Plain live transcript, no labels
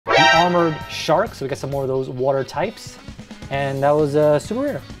armored shark, so we got some more of those water types. And that was super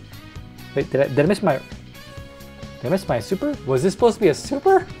rare. Wait, did I miss my... Did I miss my super? Was this supposed to be a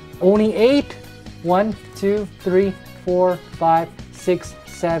super? Only 8? 1, 2, 3, 4, 5, 6,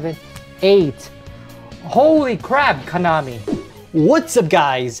 7, 8. Holy crap, Konami. What's up,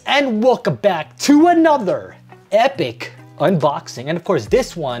 guys, and welcome back to another epic unboxing. And of course,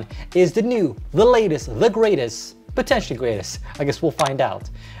 this one is the new, the latest, the greatest, potentially greatest, I guess we'll find out,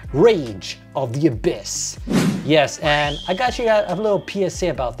 Rage of the Abyss. Yes, and I got a little PSA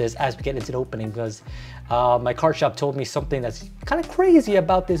about this as we get into the opening, because my card shop told me something that's kind of crazy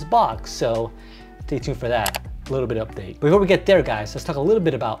about this box, so stay tuned for that. A little bit of update. Before we get there, guys, let's talk a little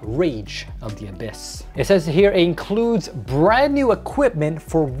bit about Rage of the Abyss. It says here it includes brand new equipment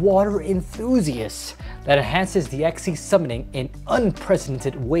for water enthusiasts that enhances the XC summoning in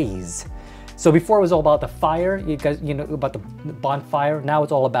unprecedented ways. So before it was all about the fire, you guys, you know, about the bonfire. Now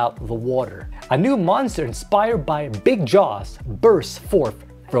it's all about the water. A new monster inspired by big jaws bursts forth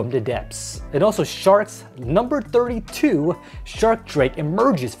from the depths. And also Shark's number 32 Shark Drake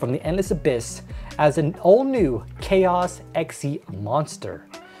emerges from the endless abyss as an all-new Chaos XC monster.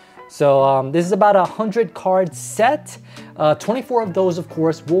 So this is about a 100 card set. 24 of those, of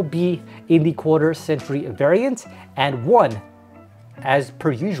course, will be in the quarter century variant, and one, as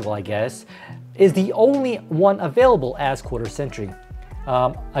per usual, I guess, is the only one available as quarter century.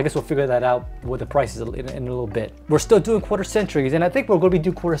 I guess we'll figure that out with the prices in a little bit. We're still doing quarter centuries, and I think we're going to be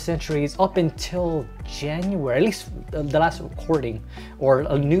doing quarter centuries up until January, at least the last recording or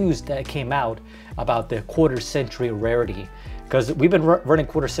a news that came out about the quarter century rarity. Because we've been running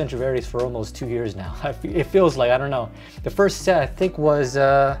quarter century rarities for almost 2 years now. It feels like, I don't know. The first set I think was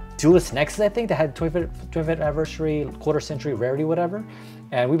Duelist Nexus, I think, that had 25th anniversary quarter century rarity, whatever.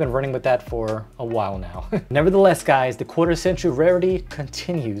 And we've been running with that for a while now. Nevertheless, guys, the quarter century rarity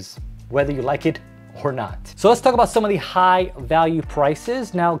continues, whether you like it or not. So let's talk about some of the high value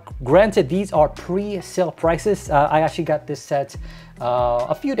prices. Now, granted, these are pre-sale prices. I actually got this set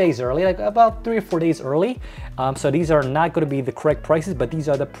a few days early, like about 3 or 4 days early. So these are not going to be the correct prices, but these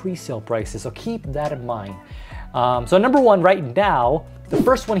are the pre-sale prices. So keep that in mind. So number one right now, the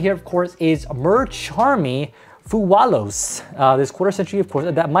first one here, of course, is Mercharmy Fuwalos. This quarter century, of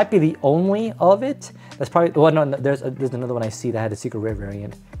course, that might be the only of it. That's probably, well, no, there's another one I see that had a secret rare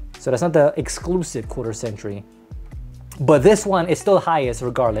variant. So that's not the exclusive quarter century. But this one is still the highest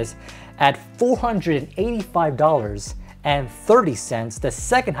regardless at $485.30. The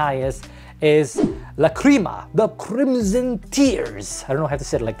second highest is Lacrima, the Crimson Tears. I don't know how to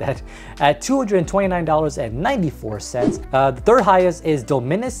say it like that. At $229.94. The third highest is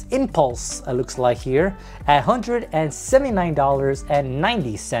Dominus Impulse, it looks like here, at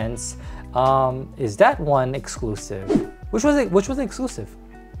 $179.90. Is that one exclusive? Which was exclusive?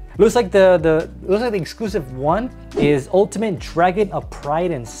 Looks like the exclusive one is Ultimate Dragon of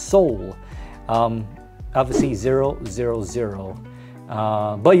Pride and Soul. Obviously 000.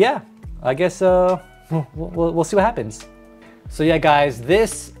 But yeah, I guess we'll see what happens. So yeah, guys,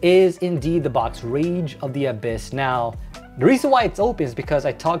 this is indeed the box, Rage of the Abyss. Now, the reason why it's open is because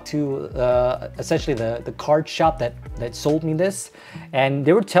I talked to essentially the card shop that sold me this, and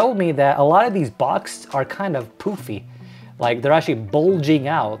they were telling me that a lot of these boxes are kind of poofy. Like they're actually bulging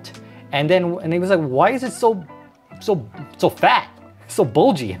out, and he was like, "Why is it so fat, so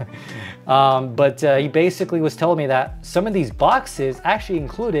bulgy?" But he basically was telling me that some of these boxes actually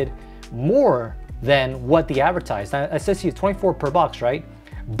included more than what they advertised. Now, it says here 24 per box, right?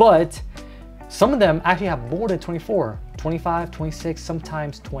 But some of them actually have more than 24, 25, 26,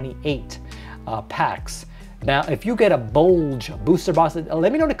 sometimes 28 packs. Now, if you get a bulge booster box,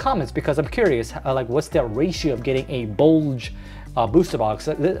 let me know in the comments, because I'm curious, like, what's the ratio of getting a bulge booster box?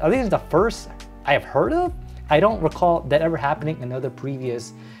 I think it's the first I have heard of. I don't recall that ever happening in other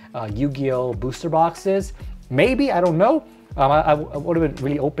previous Yu-Gi-Oh! Booster boxes. Maybe, I don't know. I would have been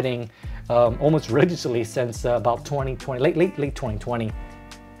really opening almost religiously since about 2020, late 2020.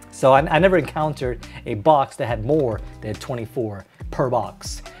 So I never encountered a box that had more than 24 per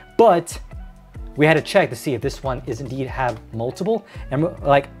box. But we had to check to see if this one is indeed have multiple. And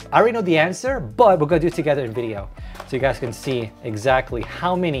like, I already know the answer, but we're gonna do it together in video, so you guys can see exactly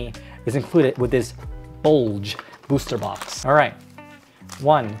how many is included with this bulge booster box. All right,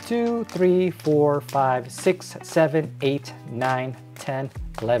 1, 2, 3, 4, 5, 6, 7, 8, 9, 10,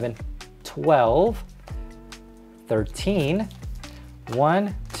 11, 12, 13,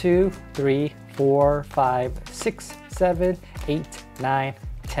 1, 2, 3, 4, 5, 6, 7, 8, 9,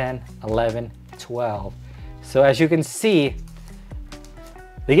 10, 11, 12. So as you can see,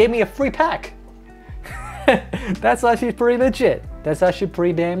 they gave me a free pack. That's actually pretty legit. That's actually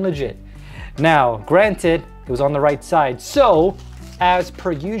pretty damn legit. Now, granted, it was on the right side. So, as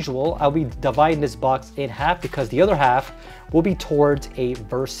per usual, I'll be dividing this box in half because the other half will be towards a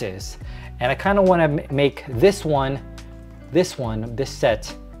versus. And I kind of want to make this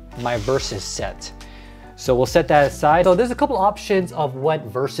set, my versus set. So we'll set that aside. So there's a couple options of what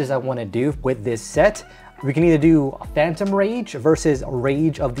versus I want to do with this set. We can either do Phantom Rage versus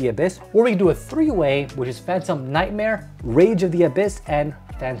Rage of the Abyss, or we can do a three-way, which is Phantom Nightmare, Rage of the Abyss, and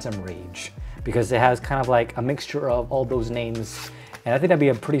Phantom Rage, because it has kind of like a mixture of all those names. And I think that'd be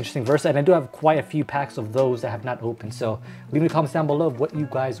a pretty interesting verse. And I do have quite a few packs of those that have not opened. So leave in the comments down below of what you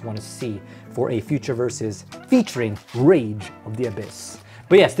guys want to see for a future versus featuring Rage of the Abyss.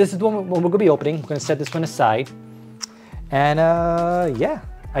 But yes, this is the one we're going to be opening. We're going to set this one aside. And yeah,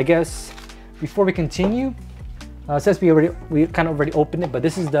 I guess before we continue, since we kind of already opened it, but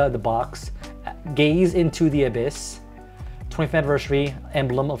this is the box. Gaze into the Abyss. 25th anniversary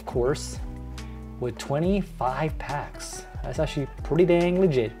emblem, of course, with 25 packs. That's actually pretty dang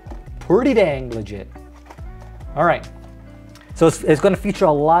legit. Pretty dang legit. All right. So it's going to feature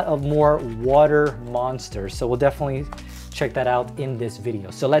a lot of more water monsters. So we'll definitely check that out in this video.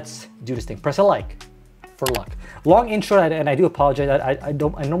 So let's do this thing. Press a like for luck. Long intro, and I do apologize. I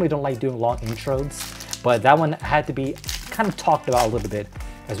normally don't like doing long intros, but that one had to be kind of talked about a little bit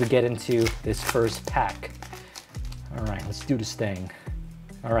as we get into this first pack. All right, let's do this thing.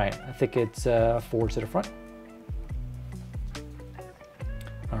 All right, I think it's forward to the front.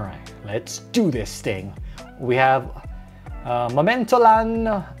 All right, let's do this thing. We have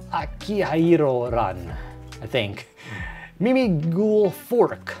Momentolan Akihiro Ran, I think. Mimi Ghoul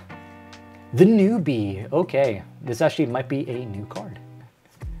Fork, the newbie. Okay, this actually might be a new card.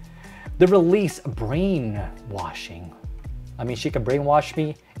 The release Brainwashing. I mean, she can brainwash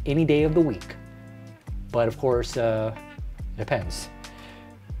me any day of the week. But of course, it depends.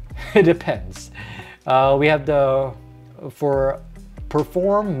 It depends. We have the, for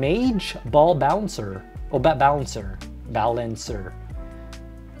Perform Mage Ball Bouncer. Oh, Balancer.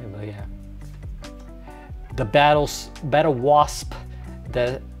 Yeah. The Battle Wasp,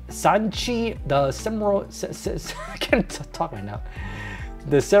 the Sanchi, the I can't talk right now.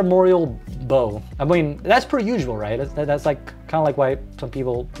 The Ceremonial Bow. I mean, that's per usual, right? That's like kind of like why some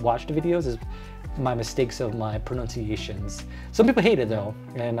people watch the videos, is my mistakes of my pronunciations. Some people hate it though,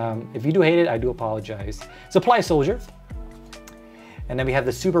 and if you do hate it, I do apologize. Supply Soldier. And then we have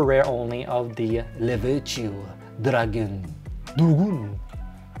the super rare only of the Levechu Dragon. All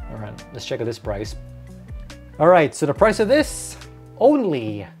right, let's check out this price. All right, so the price of this,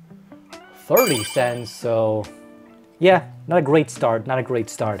 only 30 cents. So yeah, not a great start, not a great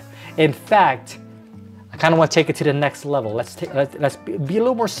start. In fact, I kind of want to take it to the next level. Let's be a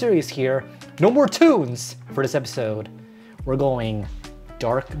little more serious here. No more tunes for this episode. We're going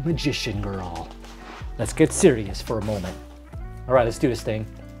Dark Magician Girl. Let's get serious for a moment. All right, let's do this thing.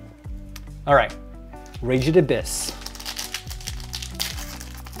 All right, Rage of the Abyss.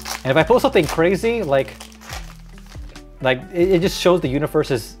 And if I post something crazy, like it just shows the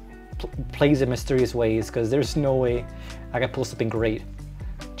universe plays in mysterious ways, because there's no way I can pull something great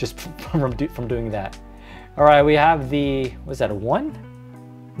just from doing that. All right, we have the, what's that, a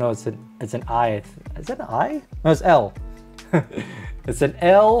 1? No, it's an I. Is that an I? No, it's L. It's an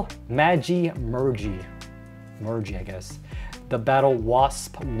L Magi Mergy, I guess. The Battle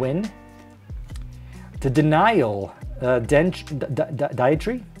Wasp Win. The Denial Dotan.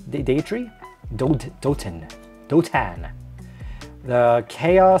 The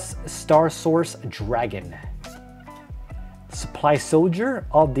Chaos Star Source Dragon. Supply Soldier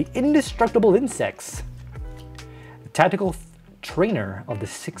of the Indestructible Insects. The Tactical Trainer of the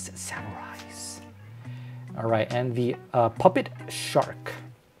 6 Samurais. All right, and the Puppet Shark.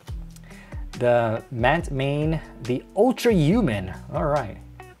 The Mant Main, the Ultra Human. All right.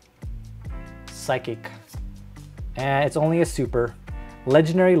 Psychic. And it's only a super.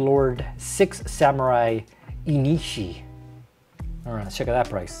 Legendary Lord 6 Samurai Inishi. All right, let's check out that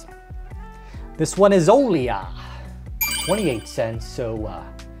price. This one is only 28 cents, so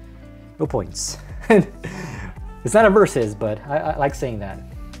no points. It's not a versus, but I like saying that.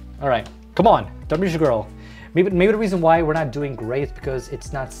 All right, come on, Dark Magician Girl. Maybe the reason why we're not doing great is because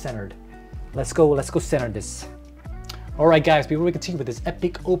it's not centered. Let's go center this. All right, guys, before we continue with this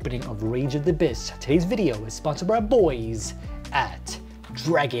epic opening of Rage of the Abyss, today's video is sponsored by our boys at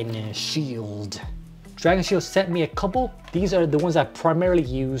Dragon Shield. Dragon Shield sent me a couple These are the ones I primarily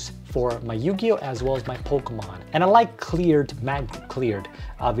use for my Yu-Gi-Oh! As well as my Pokemon. And I like cleared, matte cleared,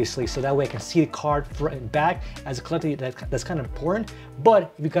 obviously, so that way I can see the card front and back. As a collector, that's kind of important.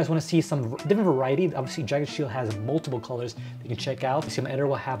 But if you guys want to see some different variety, obviously Dragon Shield has multiple colors that you can check out. You see my editor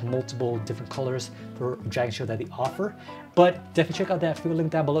will have multiple different colors for Dragon Shield that they offer. But definitely check out that affiliate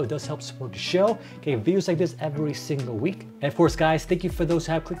link down below. It does help support the show. Getting videos like this every single week. And of course, guys, thank you for those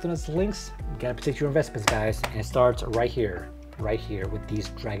who have clicked on those links. You gotta protect your investments, guys. And it starts right here with these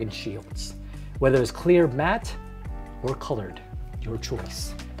Dragon Shields. Whether it's clear, matte, or colored, your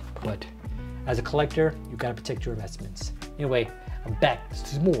choice. But as a collector, you gotta protect your investments. Anyway, I'm back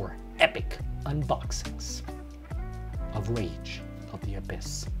to more epic unboxings of Rage of the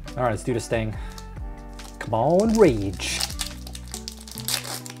Abyss. All right, let's do this thing. Come on, Rage.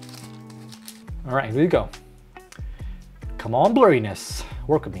 All right, here we go. Come on, blurriness.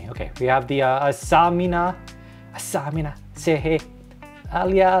 Work with me. Okay, we have the Asamina, Sehe,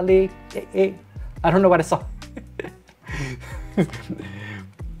 Ali Ali, I don't know what I saw.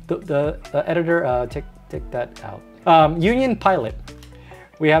 the editor, take that out. Union Pilot.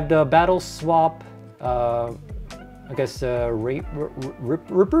 We have the Battle Swap, I guess,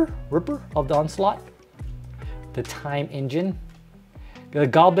 Ripper of the Onslaught. The Time Engine. The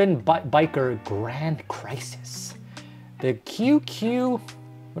Goblin Biker Grand Crisis. The QQ,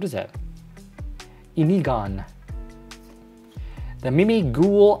 what is that? Inigon. The Mimi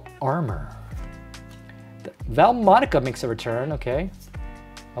Ghoul Armor. The Valmonica makes a return, okay.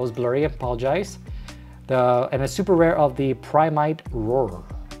 That was blurry, I apologize. And a super rare of the Primite Roar.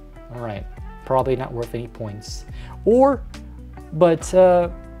 All right, probably not worth any points. But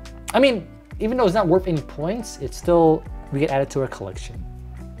I mean, even though it's not worth any points, it's still, we get added to our collection.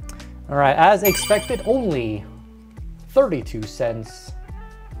 All right, as expected, only 32 cents.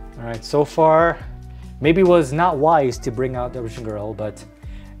 All right, so far, maybe it was not wise to bring out the Ocean Girl, but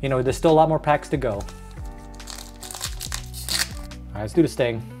you know, there's still a lot more packs to go. All right, let's do this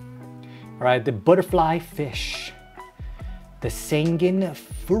thing. All right, the Butterfly Fish. The Sanguine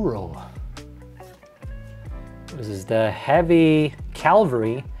Furo. This is the Heavy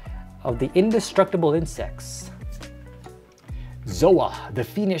Cavalry of the Indestructible Insects. Zoa, the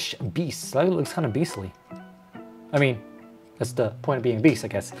Fiendish Beast. That looks kind of beastly. I mean, that's the point of being a beast, I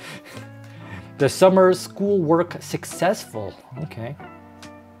guess. The Summer Schoolwork Successful. Okay.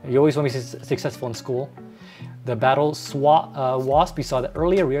 You always want to be successful in school. The Battle Wasp. We saw the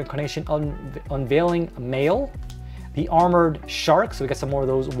earlier reincarnation unveiling male. The Armored Shark. So we got some more of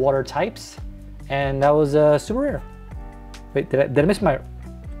those water types. And that was super rare. Wait, did I miss my...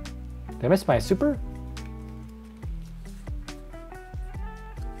 Did I miss my super?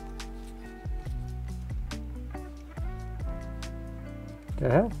 The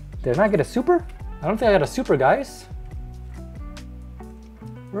hell? Did I not get a super? I don't think I got a super, guys.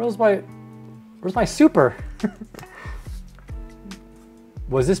 Where's my super?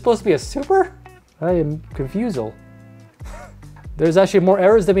 Was this supposed to be a super? I am confused. There's actually more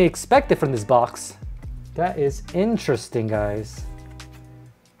errors than we expected from this box. That is interesting, guys.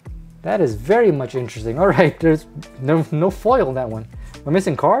 That is very much interesting. All right, there's no foil in that one. We're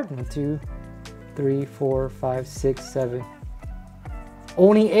missing card. 1, 2, 3, 4, 5, 6, 7.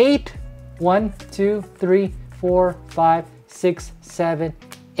 Only 8. 1, 2, 3, 4, 5, 6, 7,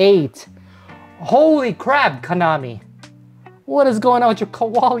 8. Holy crap, Konami. What is going on with your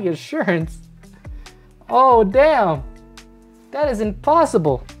quality assurance? Oh, damn. That is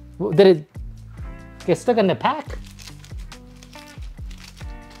impossible. Did it get stuck in the pack?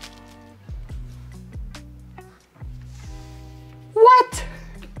 What?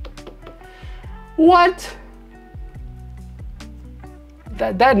 What?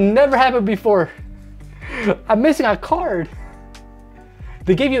 That never happened before. I'm missing a card.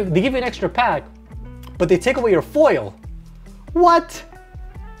 They give you an extra pack, but they take away your foil. What?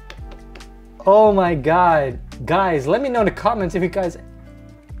 Oh my god. Guys, let me know in the comments if you guys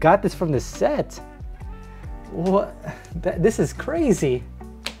got this from the set. What? This is crazy.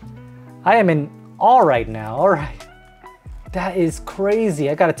 I am in awe right now. All right. That is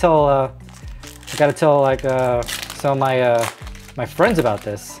crazy. I gotta tell like some of my friends about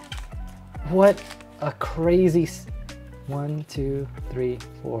this. What a crazy 1, 2, 3,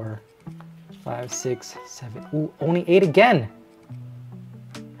 4, 5, 6, 7. Ooh, only 8 again.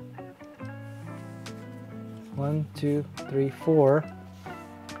 1, 2, 3, 4,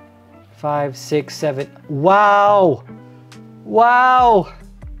 5, 6, 7. Wow! Wow!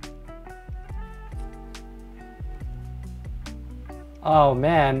 Oh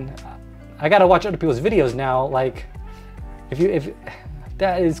man, I gotta watch other people's videos now. Like, if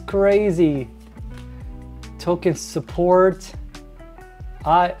that is crazy. Token support.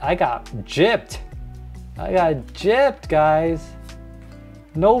 I got gypped. I got gypped, guys.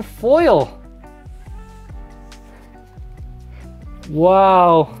 No foil.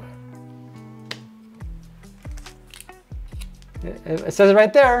 Wow. It says it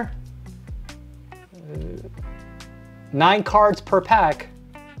right there. 9 cards per pack,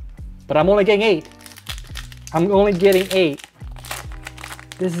 but I'm only getting 8. I'm only getting 8.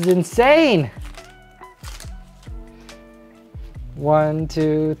 This is insane. 1,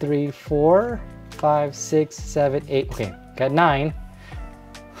 2, 3, 4, 5, 6, 7, 8. Okay, got 9.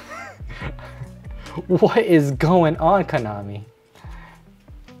 What is going on, Konami?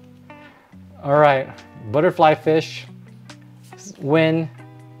 All right, butterfly fish, win,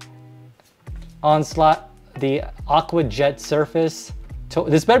 onslaught, the aqua jet surface.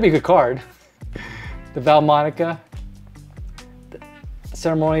 This better be a good card. The Valmonica, the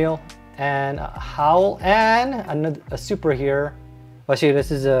ceremonial, and a howl, and a super here. Actually,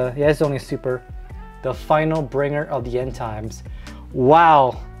 this is a, yeah, it's only a super. The final bringer of the end times.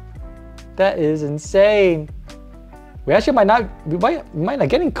 Wow, that is insane. We actually might not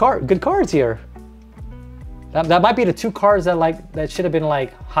getting good cards here. That might be the 2 cards that should have been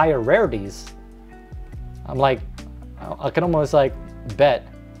like higher rarities. I'm like, I can almost like bet.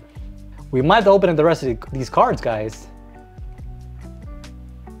 We might have to open up the rest of these cards, guys.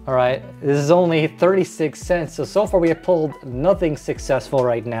 All right, this is only 36 cents. So far we have pulled nothing successful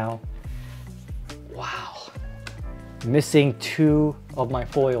right now. Wow. Missing 2 of my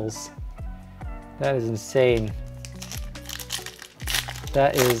foils. That is insane.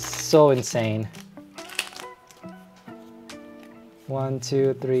 That is so insane. 1,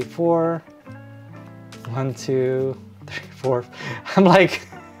 2, 3, 4. 1, 2, 3, 4. I'm like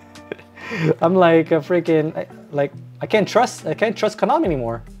a freaking, like I can't trust Konami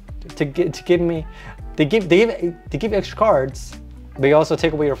anymore to give extra cards, but you also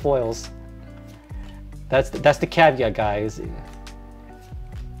take away your foils. That's the caveat, guys.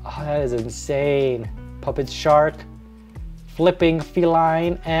 Oh, that is insane. Puppet shark, flipping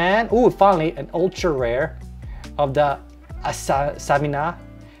feline, and ooh, finally an ultra rare of the Samina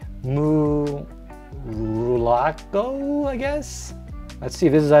Murulaco, I guess. Let's see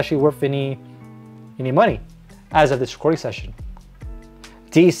if this is actually worth any money as of this recording session.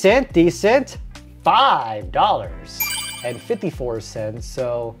 Decent, $5.54.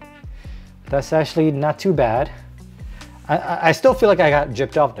 So that's actually not too bad. I still feel like I got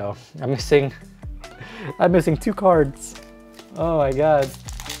gypped off though. I'm missing 2 cards. Oh my god.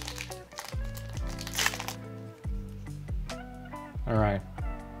 All right.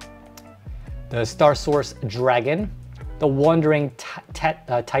 The Star Source Dragon, the Wandering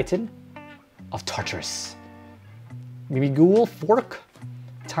Titan of Tartarus, Mimighoul Fork,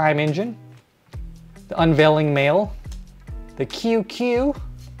 Time Engine, the Unveiling Male, the QQ,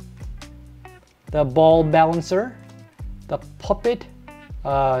 the Ball Balancer, the Puppet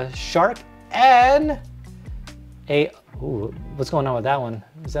Shark, and a, ooh, what's going on with that one?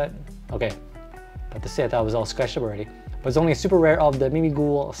 Is that, okay, about to say I thought it was all scratched up already. But it's only a super rare of the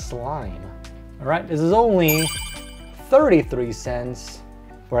Mimighoul Slime. All right, this is only 33 cents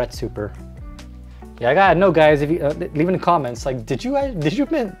for that super. Yeah, I gotta know, guys, if you leave in the comments, like, did you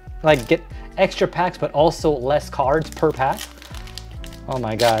like get extra packs but also less cards per pack? Oh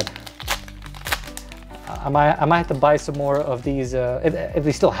my god. I might have to buy some more of these if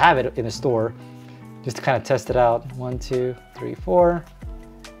they still have it in the store, just to kind of test it out. 1, 2, 3, 4.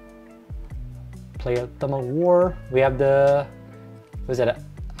 Play a Thumb of War. We have the, what is that?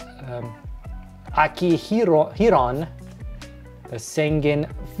 Akihiron, the Sengen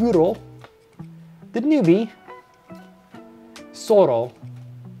Furo, the Newbie, Soro,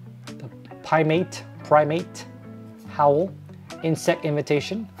 the Primate, Howl, Insect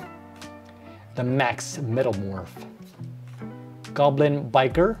Invitation, the Max Metamorph, Goblin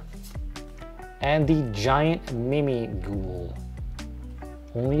Biker, and the Giant Mimighoul.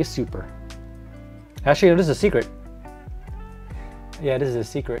 Only a super. Actually, no, this is a secret. Yeah, this is a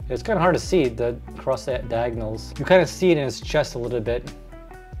secret. It's kind of hard to see the cross diagonals. You kind of see it in his chest a little bit.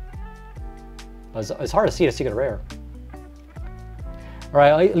 But it's hard to see a secret rare. All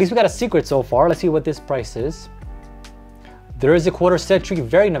right, at least we got a secret so far. Let's see what this price is. There is a quarter century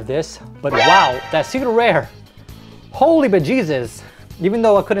variant of this, but wow, that secret rare. Holy bejesus. Even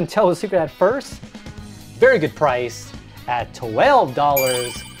though I couldn't tell the secret at first, very good price at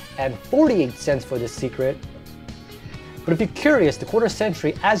 $12.48 for this secret. But if you're curious, the quarter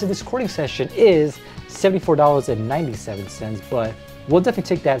century as of this recording session is $74.97, but we'll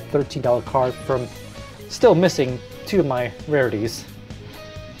definitely take that $13 card from still missing 2 of my rarities.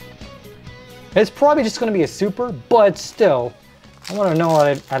 It's probably just gonna be a super, but still, I wanna know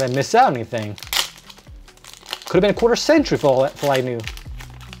I didn't miss out anything. Could have been a quarter century for all I knew.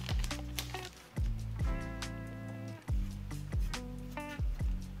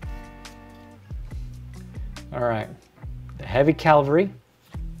 All right, the Heavy Cavalry,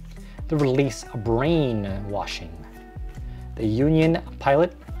 the Release Brainwashing, the Union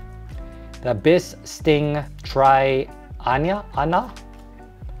Pilot, the Abyss Sting Anna?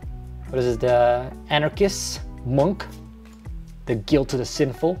 What is this? The Anarchist Monk, the Guilt of the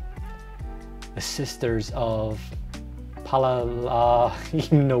Sinful, the Sisters of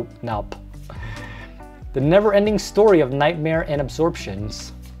nope. The Never-Ending Story of Nightmare and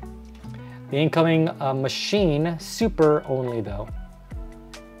Absorptions. The incoming Machine, super only though.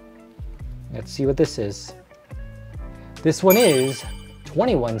 Let's see what this is. This one is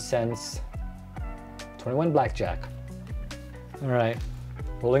 21 cents. 21 blackjack. All right,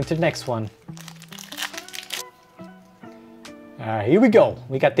 rolling to the next one. All right, here we go.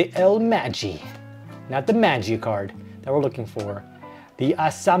 We got the El Magi, not the Magi card that we're looking for. The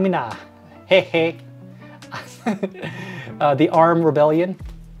Asamina, hey. The Arm Rebellion.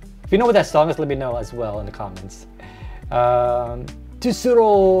 If you know what that song is, let me know as well in the comments.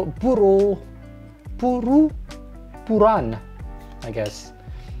 Tisuro Puran, I guess.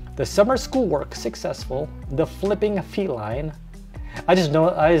 The Summer Schoolwork, successful. The Flipping Feline. I just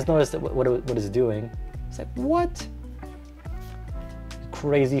noticed what it's doing. It's like, what?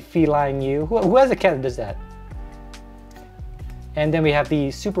 Crazy feline you. Who has a cat that does that? And then we have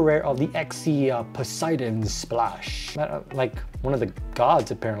the super rare of the XC Poseidon Splash. Like one of the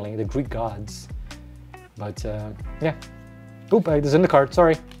gods, apparently, the Greek gods. But yeah. Oop, this is in the card,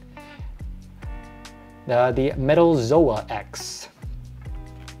 sorry. The Metal Zoa X.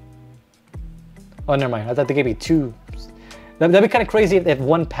 Oh, never mind. I thought they gave me two. That'd be kind of crazy if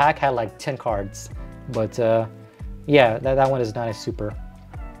one pack had like 10 cards. But yeah, that one is not a super.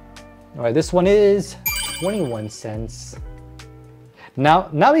 All right, this one is 21 cents. Now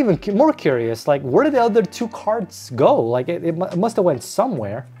I'm even more curious, like where did the other two cards go? Like it must have went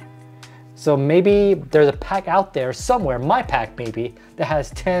somewhere. So maybe there's a pack out there somewhere, my pack maybe, that has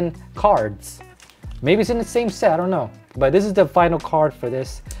 10 cards. Maybe it's in the same set, I don't know. But this is the final card for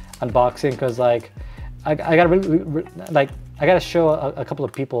this unboxing because like I gotta show a couple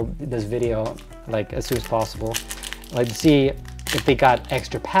of people this video like as soon as possible. Like to see if they got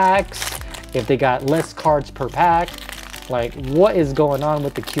extra packs, if they got less cards per pack. Like, what is going on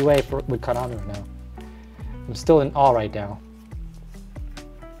with the QA with Konami right now? I'm still in awe right now.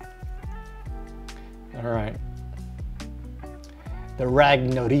 All right. The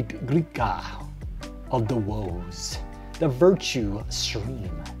Ragnarika of the Woes. The Virtue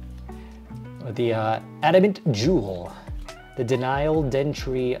Stream. The Adamant Jewel. The Denial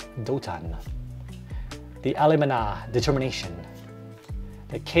Dentry Dotan. The Alimana Determination.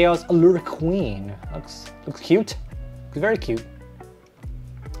 The Chaos Allure Queen. Looks cute. Very cute.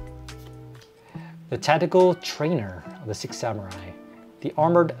 The Tactical Trainer of the Six Samurai. The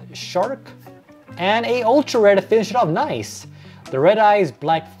Armored Shark. And a ultra rare to finish it off. Nice. The Red Eyes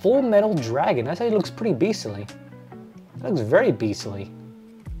Black Full Metal Dragon. That actually looks pretty beastly. That looks very beastly.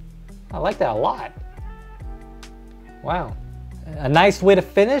 I like that a lot. Wow. A nice way to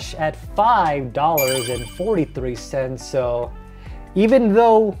finish at $5.43. So even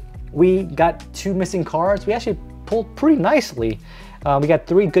though we got 2 missing cards, we actually pulled pretty nicely. We got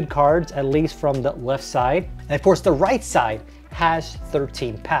 3 good cards, at least from the left side. And of course, the right side has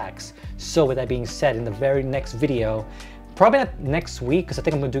 13 packs. So with that being said, in the very next video, probably not next week, because I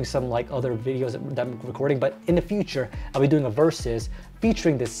think I'm gonna do some like other videos that I'm recording, but in the future, I'll be doing a versus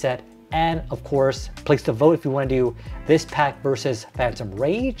featuring this set. And of course, place to vote if you want to do this pack versus Phantom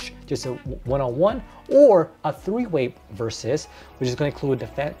Rage, just a one-on-one, or a 3-way versus, which is going to include the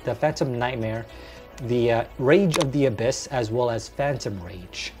Phantom Nightmare, the Rage of the Abyss, as well as Phantom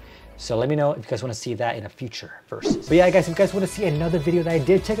Rage. So let me know if you guys want to see that in a future versus. But yeah, guys, if you guys want to see another video that I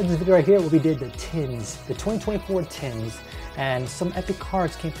did, check out this video right here where we did the tins, the 2024 tins, and some epic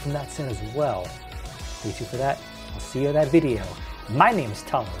cards came from that set as well. Stay tuned for that. I'll see you in that video. My name is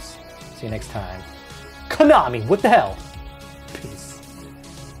Talos. See you next time. Konami, what the hell?